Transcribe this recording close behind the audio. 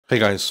Hey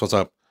guys, what's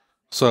up?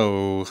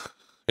 So,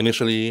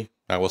 initially,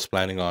 I was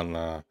planning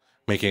on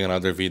making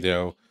another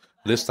video,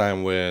 this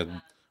time with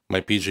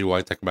my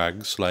PGYTECH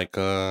bags, like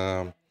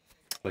the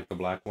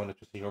black one that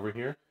you see over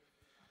here.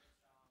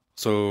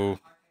 So,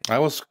 I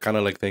was kind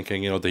of like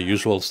thinking, the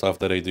usual stuff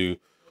that I do,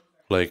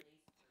 like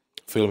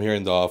film here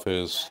in the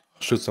office,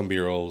 shoot some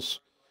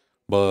B-rolls,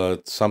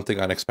 but something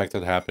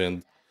unexpected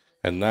happened,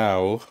 and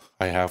now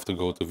I have to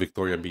go to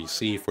Victoria,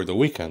 BC for the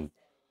weekend.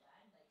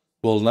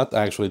 Well, not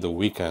actually the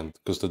weekend,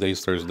 because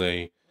today's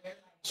Thursday.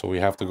 So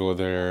we have to go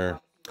there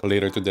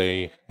later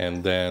today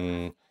and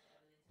then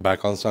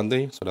back on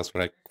Sunday. So that's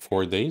like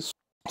 4 days.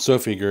 So I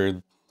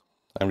figured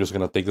I'm just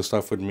gonna take the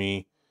stuff with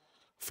me,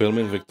 film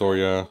in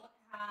Victoria,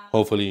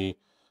 hopefully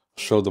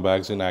show the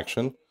bags in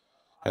action.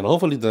 And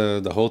hopefully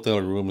the hotel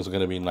room is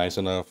gonna be nice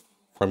enough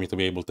for me to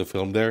be able to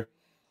film there.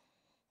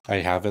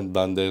 I haven't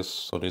done this,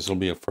 so this will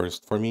be a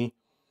first for me.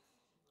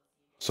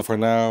 So for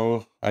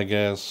now, I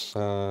guess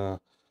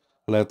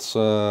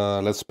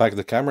let's pack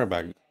the camera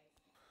bag.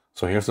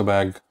 So here's the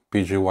bag,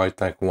 PGY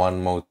Tech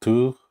 1 Mode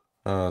 2,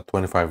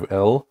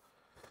 25L.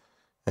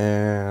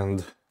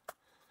 And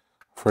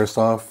first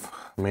off,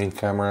 main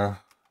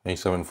camera,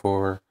 A7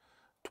 IV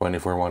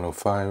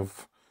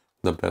 24105,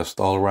 the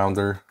best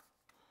all-rounder,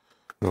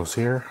 goes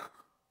here.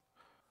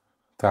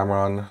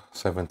 Tamron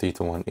 70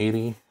 to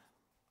 180.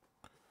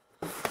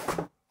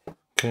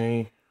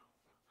 Okay.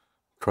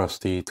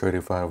 Trusty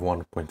 35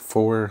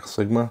 1.4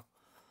 Sigma.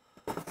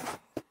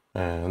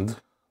 And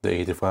the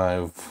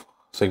 85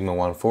 Sigma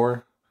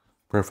 1.4.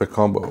 Perfect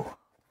combo.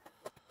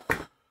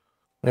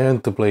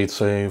 And to play it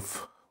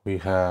safe, we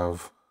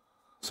have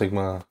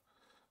Sigma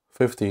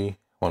 50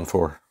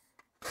 1.4.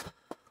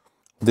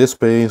 This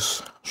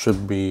space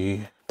should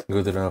be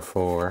good enough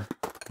for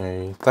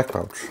a tech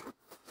pouch.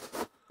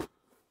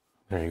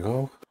 There you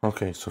go.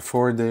 Okay, so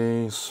 4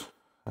 days.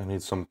 I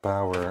need some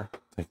power.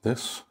 Take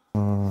this.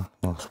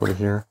 Let's put it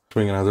here.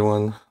 Bring another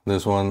one.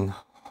 This one,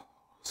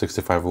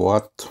 65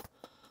 watt.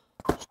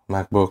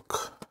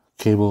 MacBook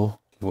cable.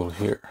 Cable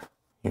here.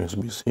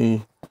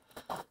 USB-C.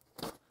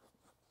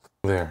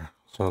 There.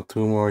 So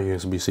 2 more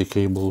USB-C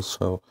cables.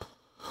 So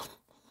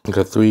I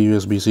got 3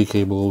 USB-C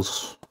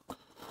cables.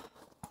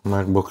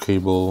 MacBook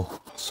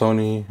cable,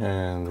 Sony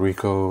and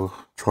Ricoh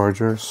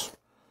chargers.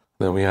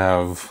 Then we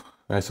have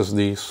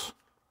SSDs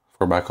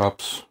for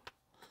backups.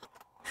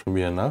 Should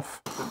be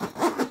enough.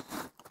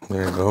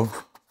 There you go.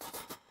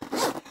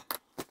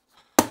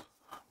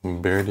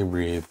 Barely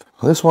breathe.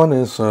 This one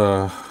is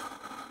a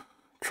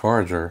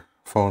charger,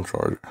 phone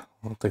charger.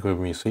 I'll take it with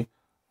me, see?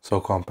 So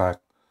compact.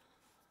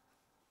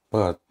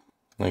 But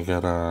I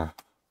got a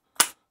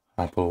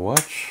Apple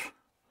Watch,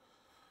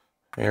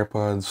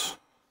 AirPods.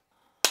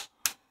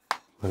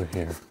 Put it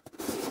here.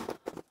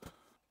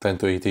 10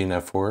 to 18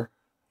 f4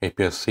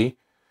 APS-C.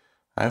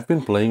 I've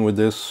been playing with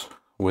this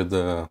with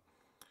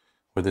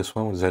this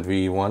one, with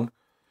ZVE1,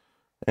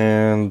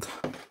 and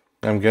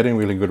I'm getting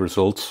really good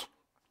results.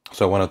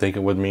 So I want to take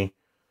it with me.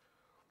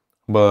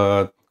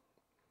 But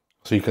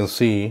so you can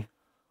see,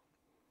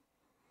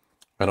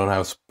 I don't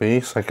have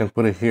space. I can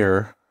put it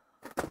here,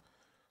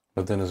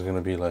 but then it's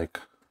gonna be like,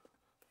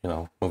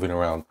 moving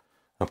around.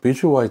 Now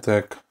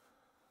PGYTECH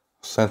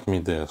sent me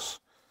this.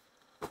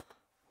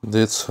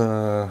 It's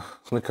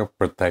like a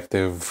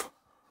protective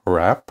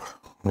wrap,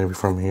 maybe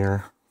from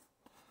here.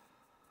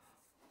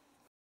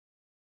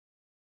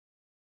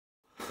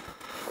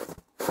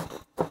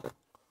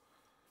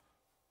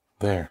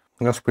 There.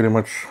 That's pretty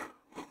much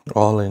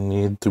all I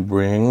need to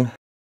bring.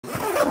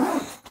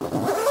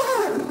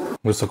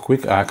 There's a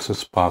quick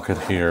access pocket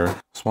here.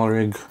 Small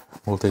rig,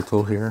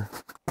 multi-tool here.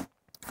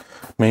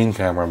 Main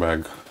camera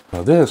bag.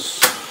 Now this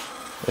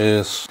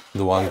is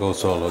the One Go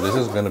Solo. This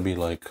is gonna be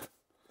like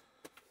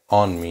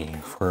on me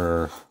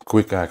for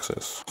quick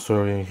access.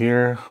 So in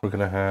here we're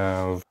gonna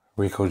have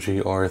Ricoh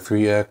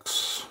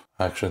GR3X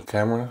action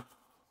camera,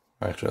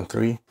 action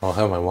 3. I'll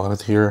have my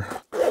wallet here.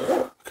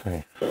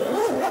 Okay.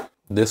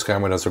 This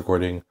camera that's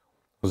recording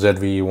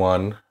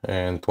ZVE1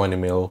 and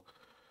 20mm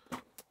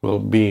will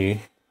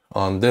be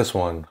on this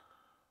one.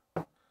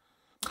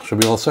 Should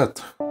be all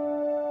set.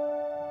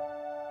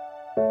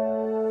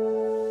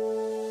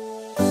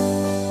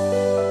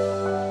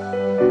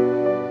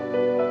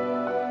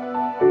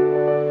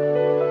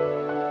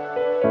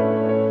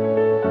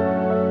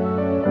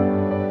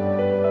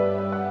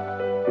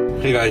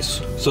 Hey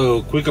guys,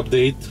 so quick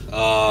update.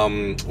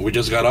 We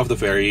just got off the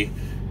ferry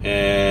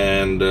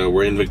and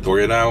we're in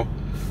Victoria now.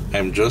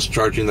 I'm just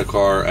charging the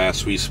car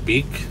as we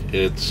speak.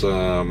 It's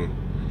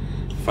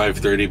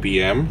 5:30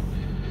 p.m.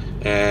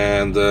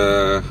 and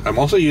I'm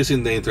also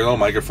using the internal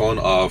microphone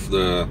of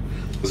the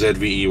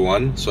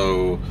ZVE1,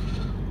 so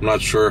I'm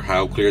not sure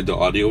how clear the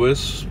audio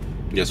is.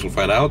 Guess we'll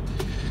find out.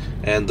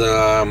 And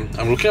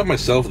I'm looking at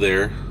myself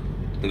there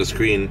on the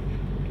screen.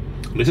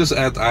 This is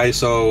at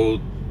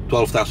ISO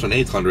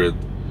 12,800.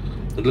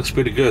 It looks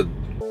pretty good.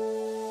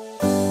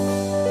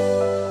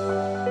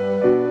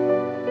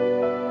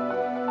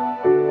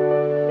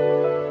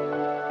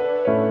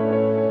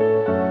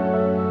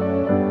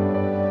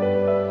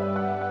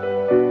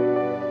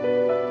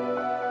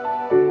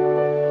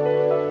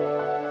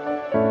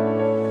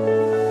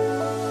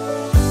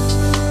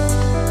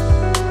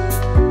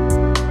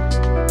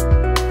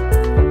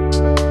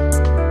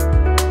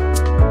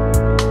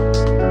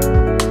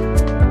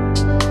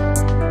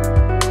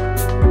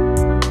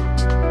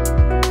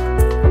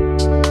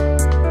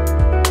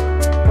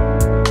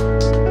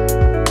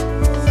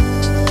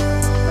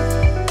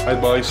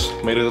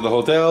 guys, made it to the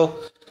hotel.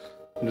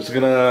 I'm just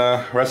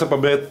gonna rest up a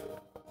bit,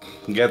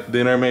 get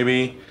dinner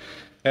maybe,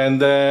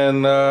 and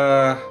then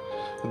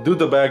do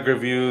the bag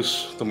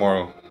reviews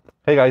tomorrow.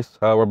 Hey guys,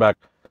 we're back.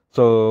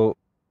 So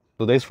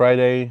today's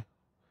Friday.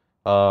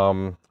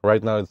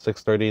 Right now it's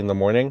 6:30 in the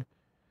morning,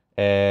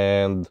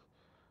 and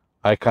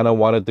I kind of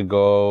wanted to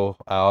go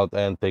out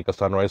and take a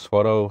sunrise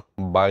photo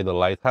by the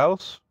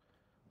lighthouse.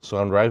 So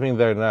I'm driving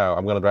there now.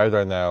 I'm gonna drive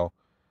there now,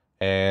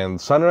 and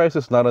sunrise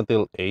is not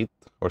until 8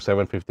 or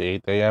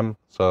 7:58 a.m.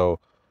 So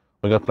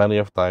we got plenty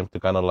of time to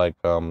kind of like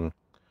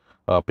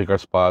pick our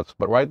spots.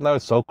 But right now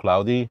it's so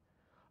cloudy.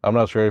 I'm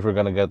not sure if we're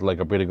gonna get like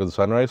a pretty good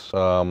sunrise.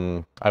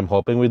 I'm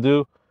hoping we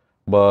do,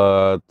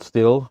 but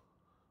still,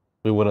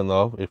 we wouldn't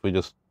know if we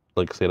just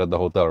like stayed at the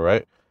hotel,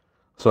 right?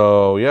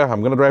 So yeah,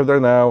 I'm gonna drive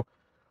there now.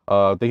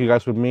 Take you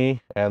guys with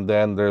me, and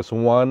then there's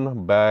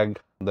one bag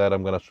that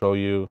I'm gonna show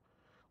you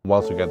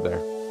once we get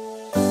there.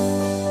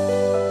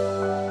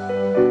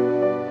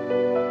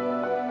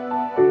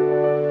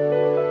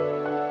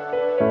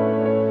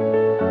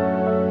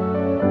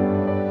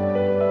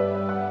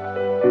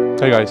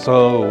 Hey guys,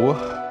 so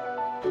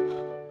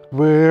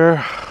we're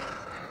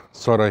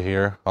sort of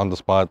here on the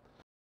spot.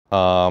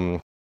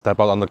 Step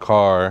out on the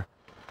car.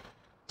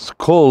 It's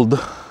cold,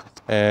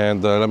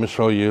 and let me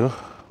show you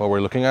what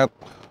we're looking at.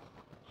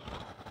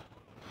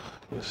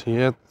 You see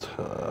it?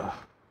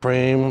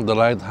 Frame the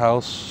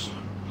lighthouse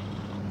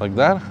like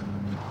that.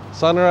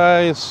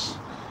 Sunrise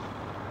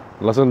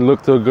doesn't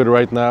look too good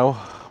right now,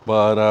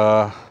 but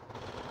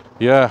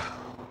yeah,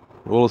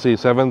 we'll see.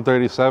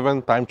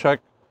 7:37 time check.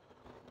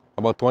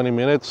 About 20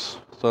 minutes,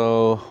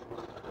 so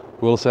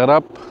we'll set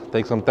up,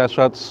 take some test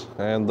shots,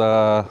 and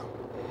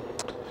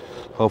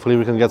hopefully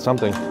we can get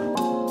something.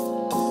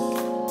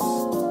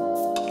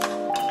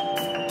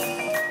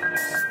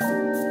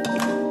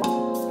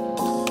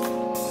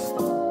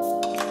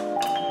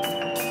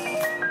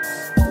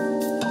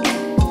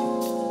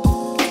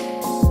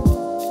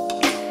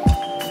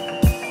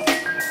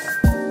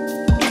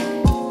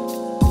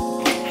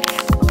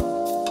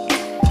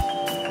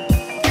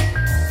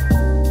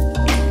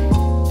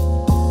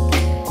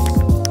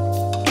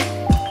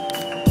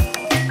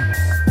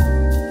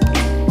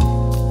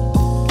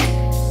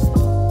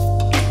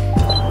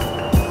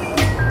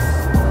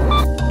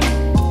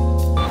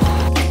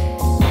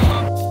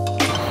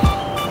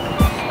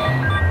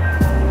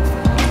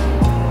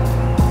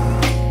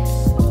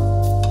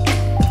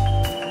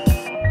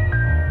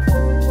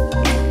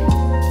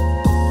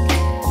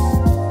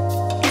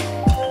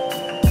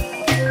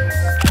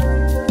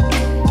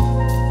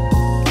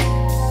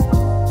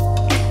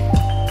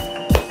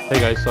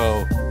 Hey guys,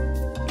 so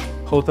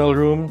hotel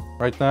room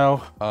right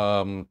now.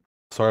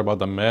 Sorry about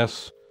the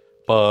mess,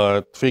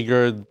 but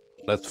figured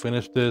let's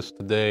finish this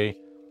today.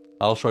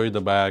 I'll show you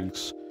the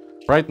bags.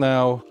 Right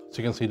now, as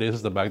you can see, this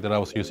is the bag that I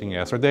was using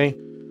yesterday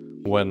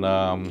when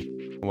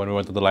we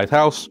went to the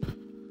lighthouse.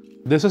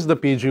 This is the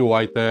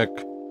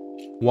PGYTECH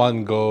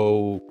One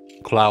Go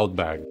cloud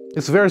bag.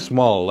 It's very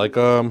small, like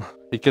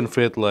it can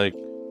fit like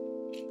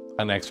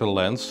an extra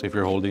lens if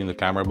you're holding the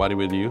camera body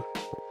with you,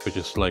 which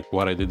is like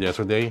what I did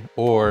yesterday,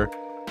 or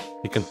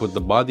you can put the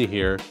body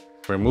here,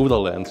 remove the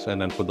lens,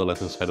 and then put the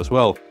lens inside as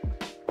well.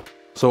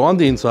 So on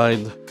the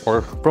inside,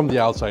 or from the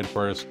outside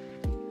first,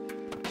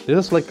 this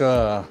is like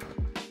a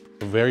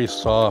very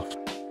soft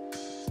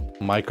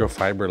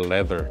microfiber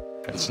leather.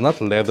 It's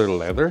not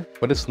leather,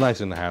 but it's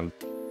nice in the hand.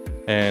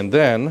 And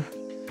then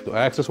to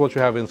access what you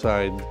have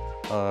inside,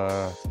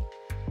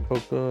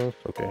 focus,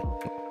 okay.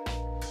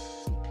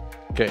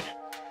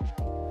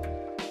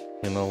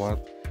 You know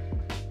what?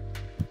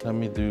 Let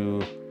me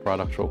do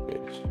product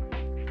showcase.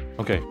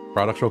 Okay,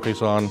 product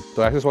showcase on.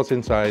 To access what's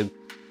inside,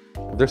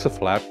 there's a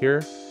flap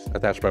here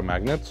attached by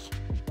magnets.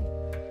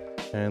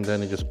 And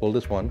then you just pull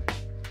this one,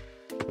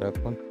 that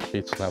one,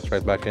 it snaps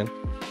right back in.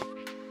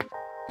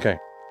 Okay,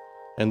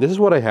 and this is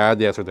what I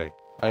had yesterday.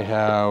 I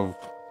have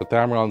the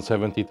Tamron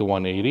 70 to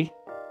 180.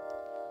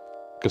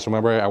 Because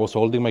remember, I was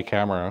holding my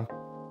camera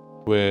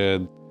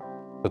with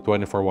the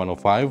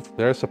 24-105.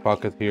 There's a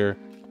pocket here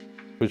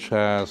which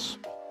has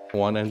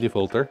one ND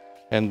filter,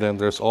 and then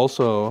there's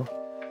also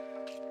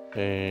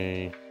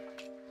a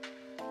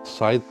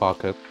side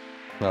pocket.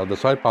 Now the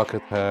side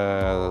pocket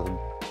has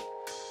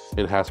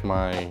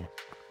my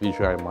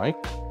DJI mic,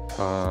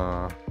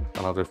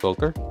 another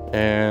filter,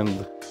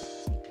 and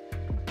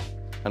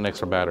an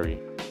extra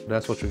battery.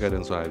 That's what you get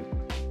inside.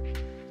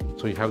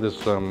 So you have this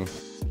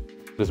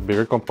this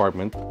bigger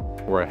compartment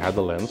where I had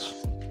the lens,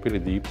 pretty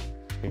deep,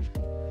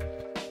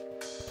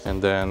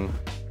 and then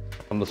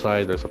on the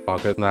side there's a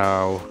pocket.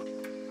 Now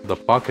the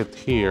pocket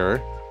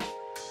here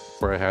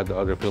where I had the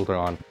other filter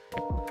on,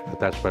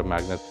 attached by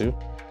magnet too,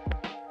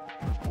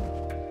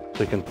 so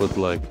you can put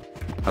like,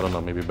 I don't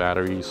know, maybe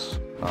batteries,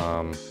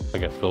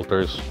 again,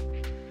 filters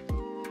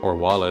or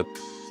wallet.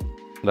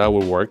 That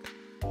will work.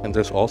 And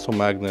there's also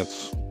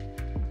magnets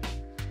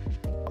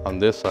on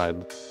this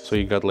side, so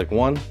you got like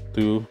 1,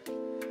 2,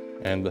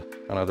 and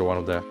another one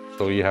of that.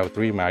 So you have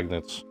 3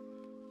 magnets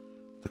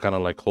to kind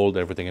of like hold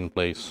everything in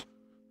place.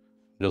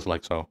 just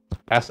like so.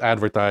 As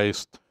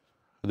advertised,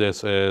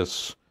 this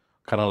is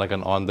kind of like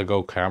an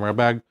on-the-go camera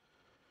bag.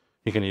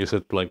 You can use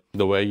it like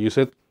the way I use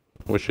it,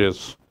 which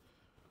is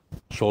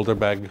shoulder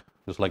bag,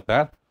 just like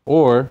that.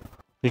 Or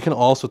you can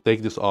also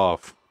take this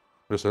off.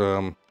 There's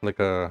like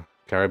a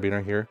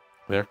carabiner here.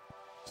 There,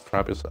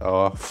 strap is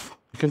off.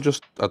 You can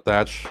just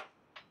attach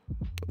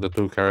the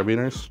two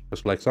carabiners,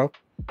 just like so.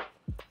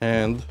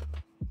 And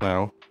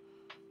now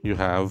you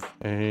have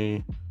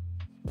a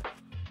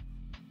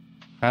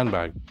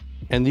handbag.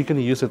 And you can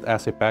use it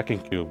as a packing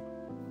cube.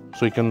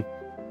 So you can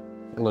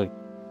like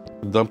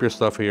dump your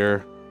stuff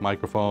here,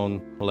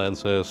 microphone,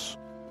 lenses,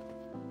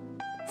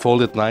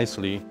 fold it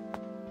nicely,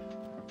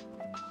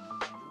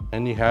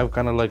 and you have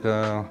kind of like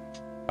a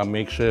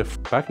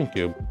makeshift packing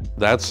cube.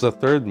 That's the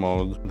third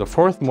mode. The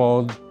fourth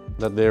mode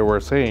that they were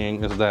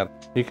saying is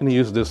that you can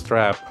use this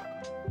strap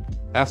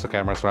as a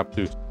camera strap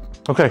too.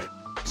 Okay,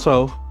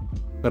 so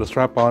got a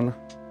strap on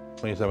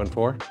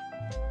 27.4,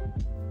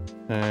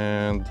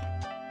 and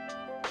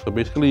so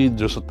basically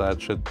just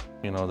attach it,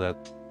 you know, that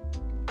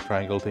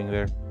triangle thing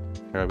there,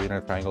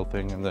 carabiner triangle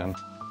thing, and then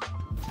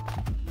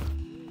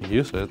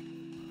use it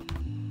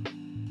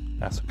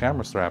as a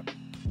camera strap,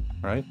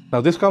 right?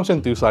 Now this comes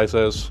in two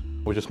sizes,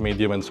 which is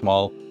medium and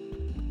small.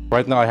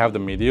 Right now I have the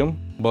medium,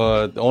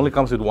 but it only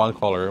comes with one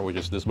color, which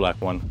is this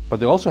black one. But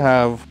they also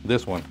have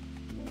this one.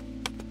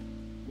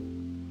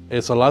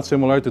 It's a lot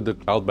similar to the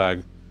cloud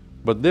bag,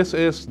 but this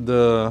is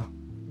the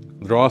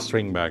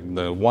drawstring bag,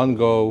 the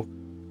one-go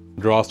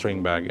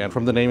drawstring bag. And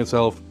from the name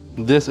itself,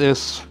 this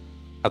is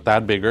a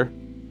tad bigger.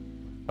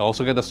 I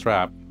also get a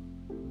strap.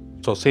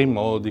 So same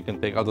mode, you can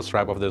take out the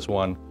strap of this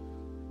one,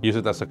 use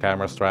it as a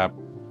camera strap,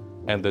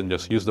 and then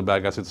just use the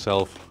bag as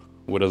itself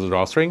with a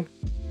drawstring.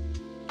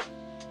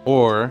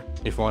 Or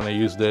if you want to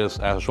use this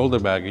as a shoulder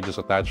bag, you just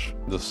attach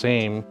the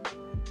same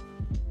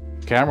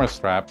camera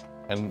strap,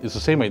 and it's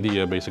the same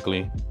idea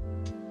basically.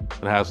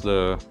 It has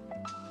the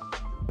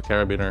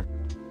carabiner,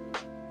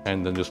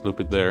 and then just loop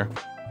it there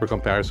for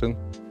comparison.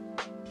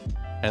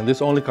 And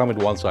this only comes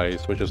with one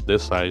size, which is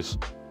this size.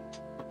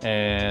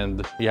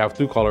 And you have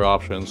two color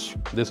options.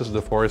 This is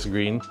the forest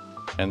green,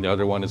 and the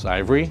other one is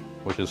ivory,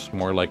 which is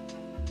more like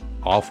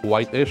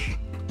off-white-ish.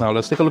 Now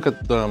let's take a look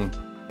at the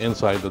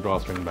inside the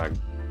drawstring bag.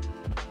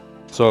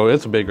 So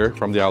it's bigger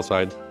from the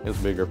outside. It's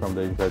bigger from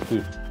the inside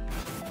too.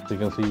 So you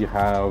can see you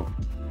have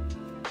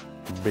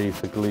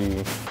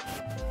basically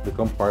the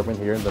compartment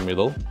here in the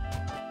middle,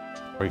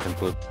 where you can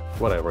put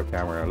whatever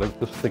camera. Let's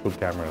just stick with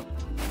camera.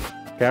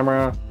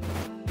 Camera,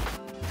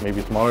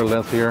 maybe smaller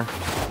lens here,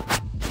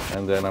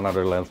 and then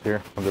another lens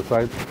here on this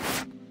side.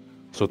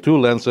 So two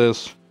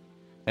lenses,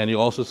 and you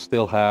also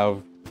still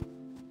have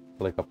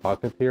like a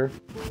pocket here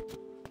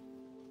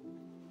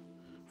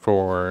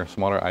for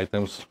smaller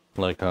items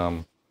like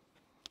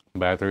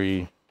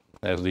battery,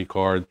 SD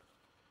card,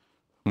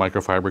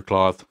 microfiber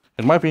cloth.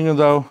 In my opinion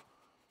though,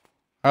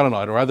 I don't know,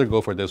 I'd rather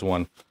go for this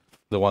one,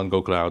 the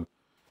one-go cloud.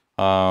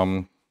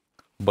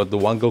 But the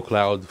one-go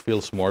cloud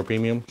feels more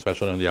premium,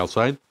 especially on the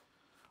outside.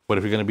 But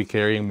if you're going to be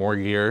carrying more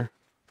gear,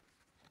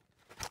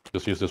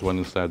 just use this one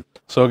instead.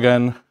 So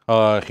again,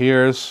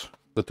 here's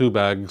the two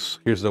bags.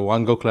 Here's the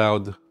one-go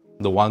cloud,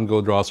 the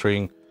one-go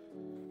drawstring.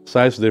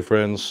 Size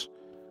difference.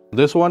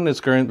 This one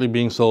is currently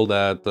being sold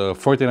at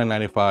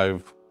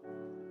 $49.95.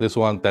 This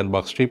one,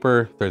 $10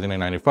 cheaper,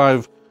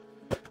 $39.95.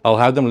 I'll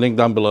have them linked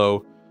down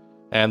below.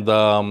 And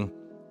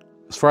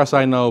as far as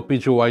I know,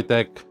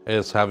 PGYTECH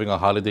is having a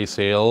holiday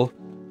sale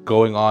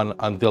going on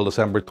until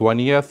December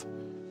 20th,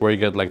 where you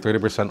get like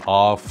 30%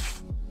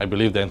 off, I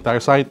believe, the entire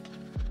site.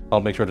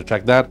 I'll make sure to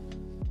check that.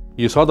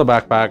 You saw the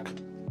backpack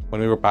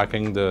when we were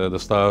packing the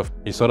stuff.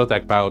 You saw the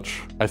tech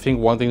pouch. I think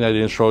one thing that I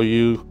didn't show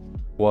you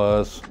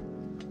was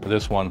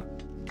this one.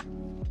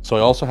 So I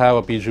also have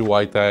a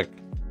PGYTECH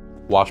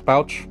wash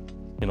pouch,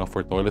 you know,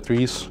 for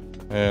toiletries.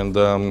 And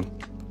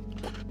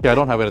yeah, I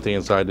don't have anything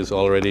inside this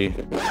already.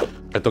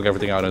 I took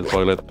everything out in the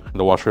toilet, in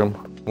the washroom.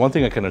 One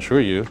thing I can assure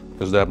you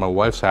is that my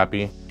wife's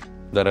happy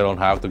that I don't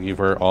have to give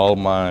her all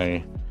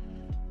my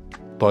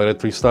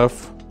toiletry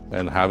stuff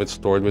and have it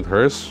stored with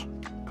hers,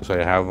 because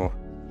I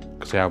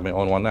have my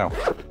own one now.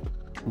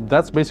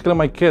 That's basically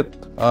my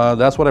kit.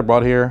 That's what I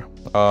brought here,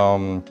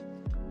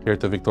 here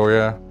to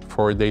Victoria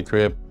for a day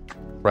trip.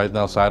 Right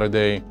now,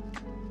 Saturday,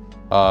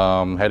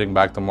 heading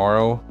back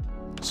tomorrow.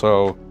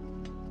 So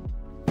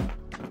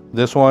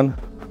this one,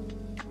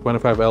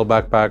 25L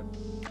backpack,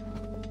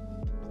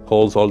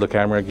 holds all the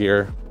camera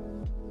gear.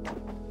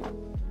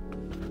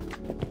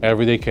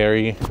 Everyday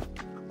carry,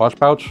 wash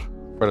pouch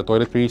for the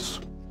toiletries.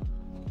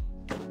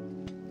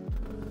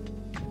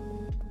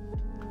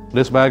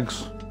 These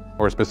bags,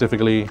 or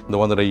specifically the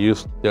one that I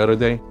used the other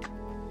day,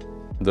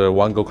 the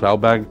one-go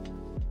cloud bag,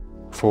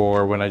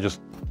 for when I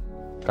just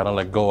kind of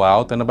like go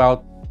out and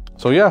about.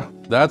 So yeah,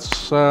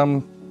 that's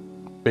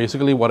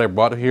basically what I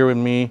brought here with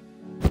me.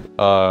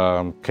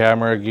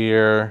 Camera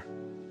gear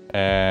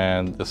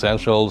and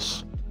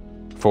essentials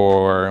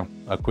for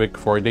a quick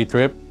 4-day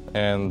trip,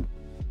 and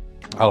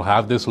I'll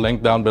have this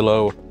link down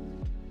below.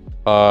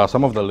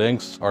 Some of the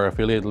links are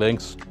affiliate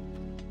links.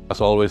 As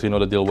always, you know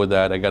the deal with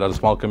that. I get a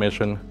small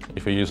commission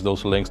if you use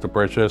those links to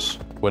purchase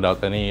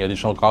without any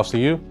additional cost to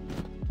you.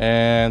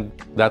 And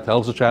that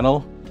helps the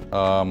channel.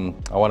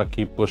 I want to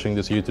keep pushing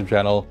this YouTube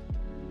channel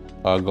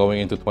going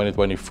into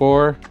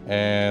 2024.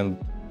 And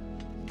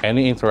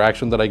any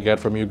interaction that I get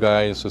from you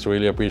guys is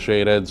really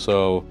appreciated.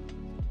 So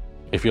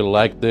if you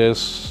like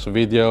this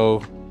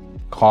video,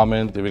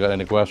 comment. If you got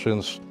any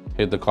questions,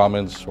 hit the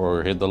comments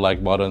or hit the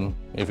like button.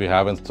 If you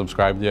haven't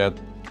subscribed yet,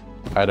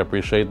 I'd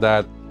appreciate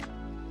that.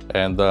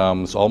 And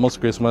it's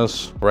almost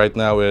Christmas. Right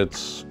now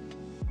it's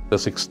the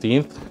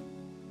 16th.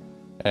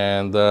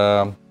 And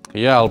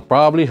yeah, I'll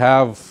probably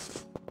have,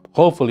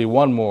 hopefully,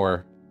 one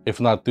more, if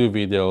not 2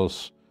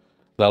 videos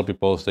that I'll be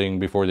posting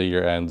before the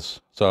year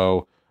ends.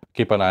 So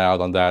keep an eye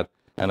out on that.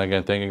 And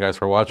again, thank you guys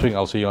for watching.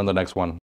 I'll see you on the next one.